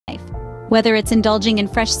Whether it's indulging in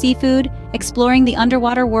fresh seafood, exploring the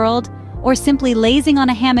underwater world, or simply lazing on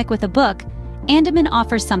a hammock with a book, Andaman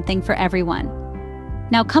offers something for everyone.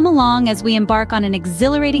 Now come along as we embark on an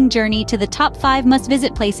exhilarating journey to the top 5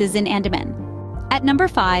 must-visit places in Andaman. At number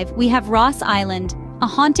 5, we have Ross Island, a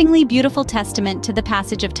hauntingly beautiful testament to the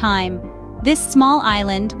passage of time. This small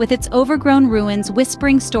island, with its overgrown ruins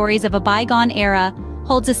whispering stories of a bygone era,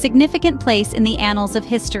 holds a significant place in the annals of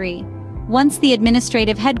history. Once the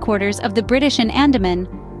administrative headquarters of the British in Andaman,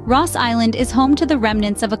 Ross Island is home to the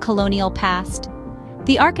remnants of a colonial past.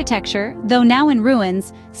 The architecture, though now in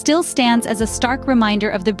ruins, still stands as a stark reminder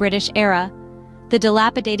of the British era. The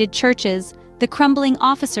dilapidated churches, the crumbling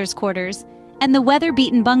officers' quarters, and the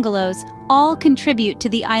weather-beaten bungalows all contribute to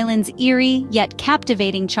the island's eerie yet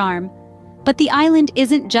captivating charm. But the island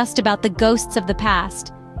isn't just about the ghosts of the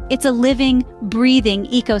past. It's a living, breathing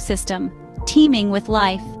ecosystem, teeming with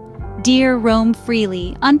life. Deer roam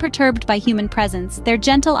freely, unperturbed by human presence, their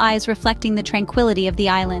gentle eyes reflecting the tranquility of the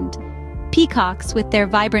island. Peacocks, with their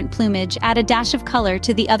vibrant plumage, add a dash of color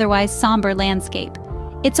to the otherwise somber landscape.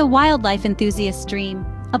 It's a wildlife enthusiast's dream,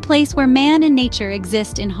 a place where man and nature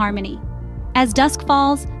exist in harmony. As dusk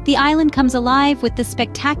falls, the island comes alive with the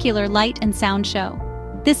spectacular light and sound show.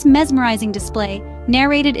 This mesmerizing display,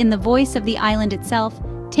 narrated in the voice of the island itself,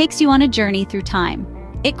 takes you on a journey through time.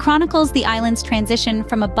 It chronicles the island's transition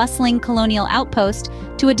from a bustling colonial outpost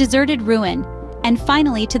to a deserted ruin, and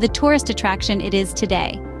finally to the tourist attraction it is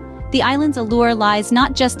today. The island's allure lies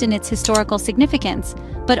not just in its historical significance,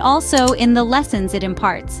 but also in the lessons it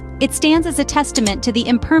imparts. It stands as a testament to the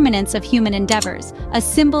impermanence of human endeavors, a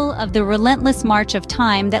symbol of the relentless march of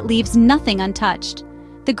time that leaves nothing untouched.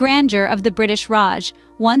 The grandeur of the British Raj,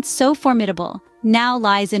 once so formidable, now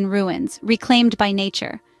lies in ruins, reclaimed by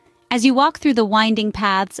nature. As you walk through the winding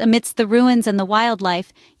paths amidst the ruins and the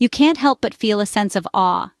wildlife, you can't help but feel a sense of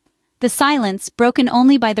awe. The silence, broken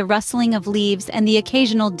only by the rustling of leaves and the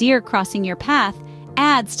occasional deer crossing your path,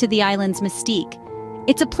 adds to the island's mystique.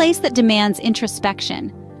 It's a place that demands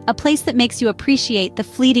introspection, a place that makes you appreciate the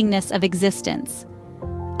fleetingness of existence.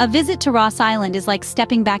 A visit to Ross Island is like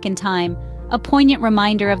stepping back in time, a poignant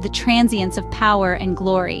reminder of the transience of power and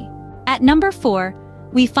glory. At number 4,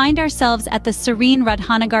 we find ourselves at the Serene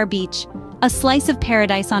Radhanagar beach, a slice of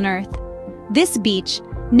paradise on earth. This beach,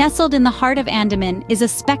 nestled in the heart of Andaman, is a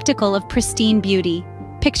spectacle of pristine beauty.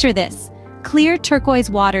 Picture this: clear turquoise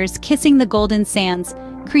waters kissing the golden sands,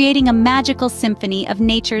 creating a magical symphony of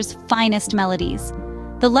nature's finest melodies.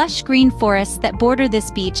 The lush green forests that border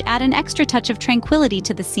this beach add an extra touch of tranquility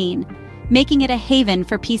to the scene, making it a haven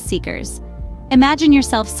for peace seekers. Imagine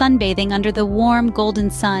yourself sunbathing under the warm golden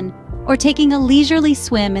sun, or taking a leisurely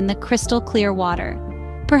swim in the crystal-clear water.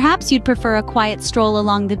 Perhaps you'd prefer a quiet stroll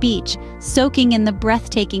along the beach, soaking in the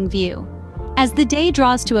breathtaking view. As the day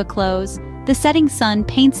draws to a close, the setting sun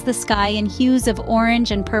paints the sky in hues of orange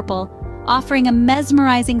and purple, offering a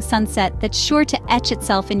mesmerizing sunset that's sure to etch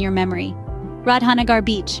itself in your memory. Radhanagar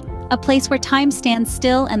Beach, a place where time stands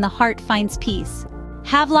still and the heart finds peace.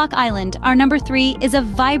 Havelock Island, our number 3, is a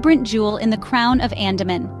vibrant jewel in the crown of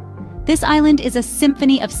Andaman. This island is a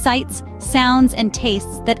symphony of sights, sounds, and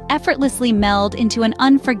tastes that effortlessly meld into an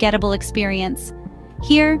unforgettable experience.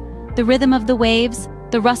 Here, the rhythm of the waves,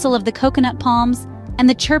 the rustle of the coconut palms, and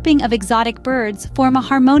the chirping of exotic birds form a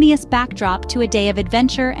harmonious backdrop to a day of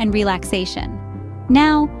adventure and relaxation.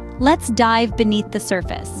 Now, let's dive beneath the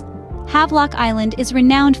surface. Havelock Island is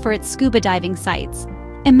renowned for its scuba diving sites.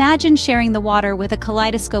 Imagine sharing the water with a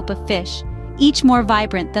kaleidoscope of fish, each more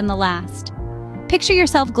vibrant than the last. Picture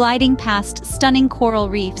yourself gliding past stunning coral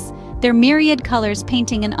reefs, their myriad colors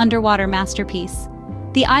painting an underwater masterpiece.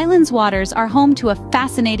 The island's waters are home to a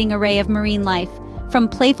fascinating array of marine life, from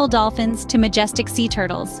playful dolphins to majestic sea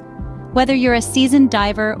turtles. Whether you're a seasoned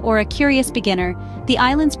diver or a curious beginner, the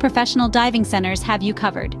island's professional diving centers have you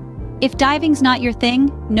covered. If diving's not your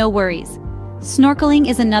thing, no worries. Snorkeling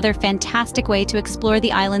is another fantastic way to explore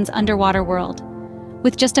the island's underwater world.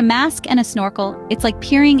 With just a mask and a snorkel, it's like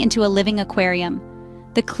peering into a living aquarium.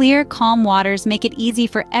 The clear, calm waters make it easy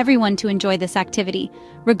for everyone to enjoy this activity,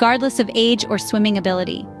 regardless of age or swimming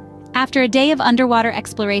ability. After a day of underwater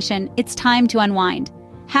exploration, it's time to unwind.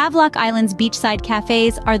 Havelock Island's beachside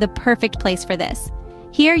cafes are the perfect place for this.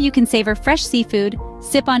 Here you can savor fresh seafood,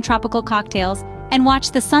 sip on tropical cocktails, and watch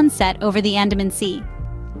the sunset over the Andaman Sea.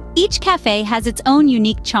 Each cafe has its own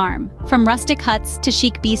unique charm, from rustic huts to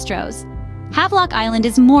chic bistros. Havelock Island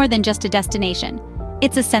is more than just a destination.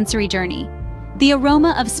 It's a sensory journey. The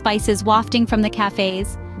aroma of spices wafting from the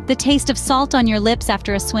cafes, the taste of salt on your lips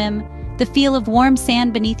after a swim, the feel of warm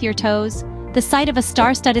sand beneath your toes, the sight of a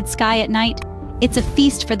star-studded sky at night, it's a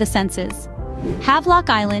feast for the senses. Havelock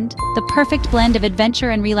Island, the perfect blend of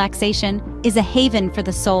adventure and relaxation, is a haven for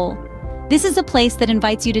the soul. This is a place that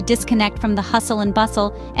invites you to disconnect from the hustle and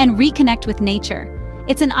bustle and reconnect with nature.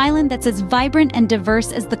 It's an island that's as vibrant and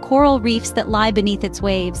diverse as the coral reefs that lie beneath its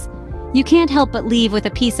waves. You can't help but leave with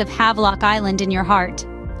a piece of Havelock Island in your heart.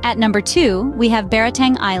 At number 2, we have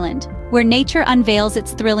Baratang Island, where nature unveils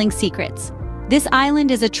its thrilling secrets. This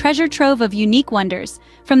island is a treasure trove of unique wonders,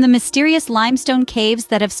 from the mysterious limestone caves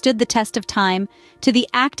that have stood the test of time to the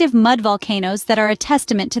active mud volcanoes that are a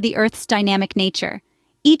testament to the Earth's dynamic nature.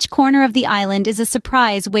 Each corner of the island is a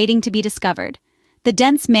surprise waiting to be discovered. The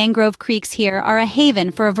dense mangrove creeks here are a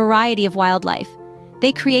haven for a variety of wildlife.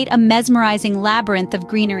 They create a mesmerizing labyrinth of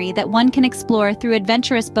greenery that one can explore through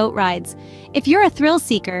adventurous boat rides. If you're a thrill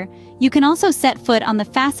seeker, you can also set foot on the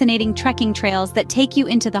fascinating trekking trails that take you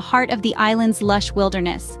into the heart of the island's lush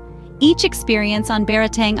wilderness. Each experience on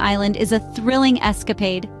Baratang Island is a thrilling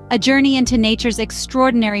escapade, a journey into nature's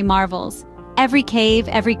extraordinary marvels. Every cave,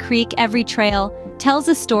 every creek, every trail tells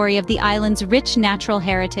a story of the island's rich natural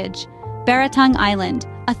heritage. Baratang Island,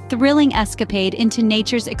 a thrilling escapade into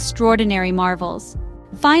nature's extraordinary marvels.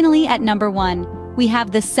 Finally, at number 1, we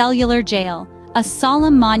have the Cellular Jail, a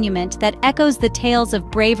solemn monument that echoes the tales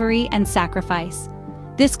of bravery and sacrifice.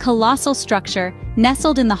 This colossal structure,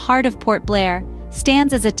 nestled in the heart of Port Blair,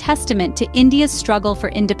 stands as a testament to India's struggle for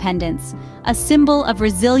independence, a symbol of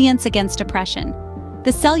resilience against oppression.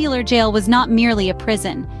 The Cellular Jail was not merely a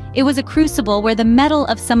prison, it was a crucible where the mettle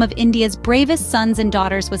of some of India's bravest sons and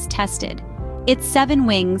daughters was tested. Its 7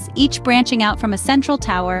 wings, each branching out from a central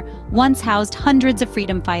tower, once housed hundreds of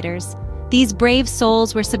freedom fighters. These brave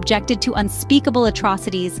souls were subjected to unspeakable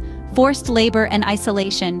atrocities, forced labor and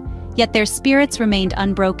isolation, yet their spirits remained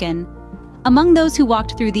unbroken. Among those who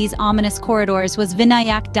walked through these ominous corridors was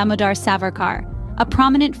Vinayak Damodar Savarkar, a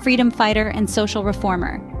prominent freedom fighter and social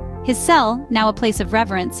reformer. His cell, now a place of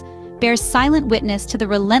reverence, bears silent witness to the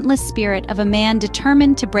relentless spirit of a man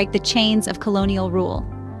determined to break the chains of colonial rule.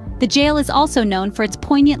 The jail is also known for its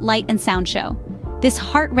poignant light and sound show. This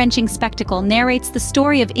heart-wrenching spectacle narrates the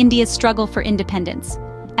story of India's struggle for independence.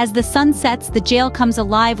 As the sun sets, the jail comes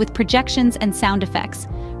alive with projections and sound effects,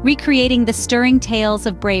 recreating the stirring tales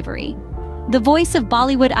of bravery. The voice of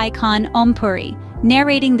Bollywood icon Om Puri,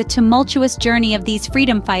 narrating the tumultuous journey of these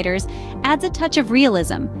freedom fighters, adds a touch of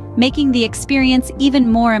realism, making the experience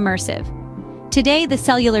even more immersive. Today, the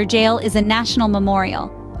Cellular Jail is a national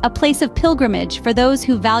memorial, a place of pilgrimage for those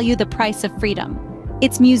who value the price of freedom.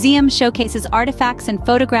 Its museum showcases artifacts and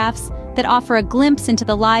photographs that offer a glimpse into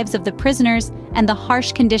the lives of the prisoners and the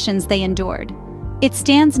harsh conditions they endured. It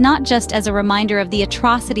stands not just as a reminder of the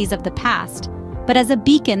atrocities of the past, but as a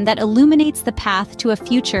beacon that illuminates the path to a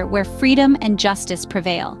future where freedom and justice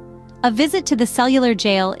prevail. A visit to the Cellular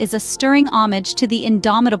Jail is a stirring homage to the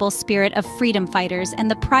indomitable spirit of freedom fighters and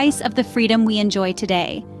the price of the freedom we enjoy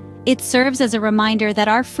today. It serves as a reminder that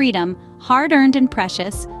our freedom, hard-earned and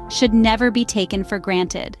precious, should never be taken for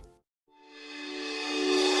granted.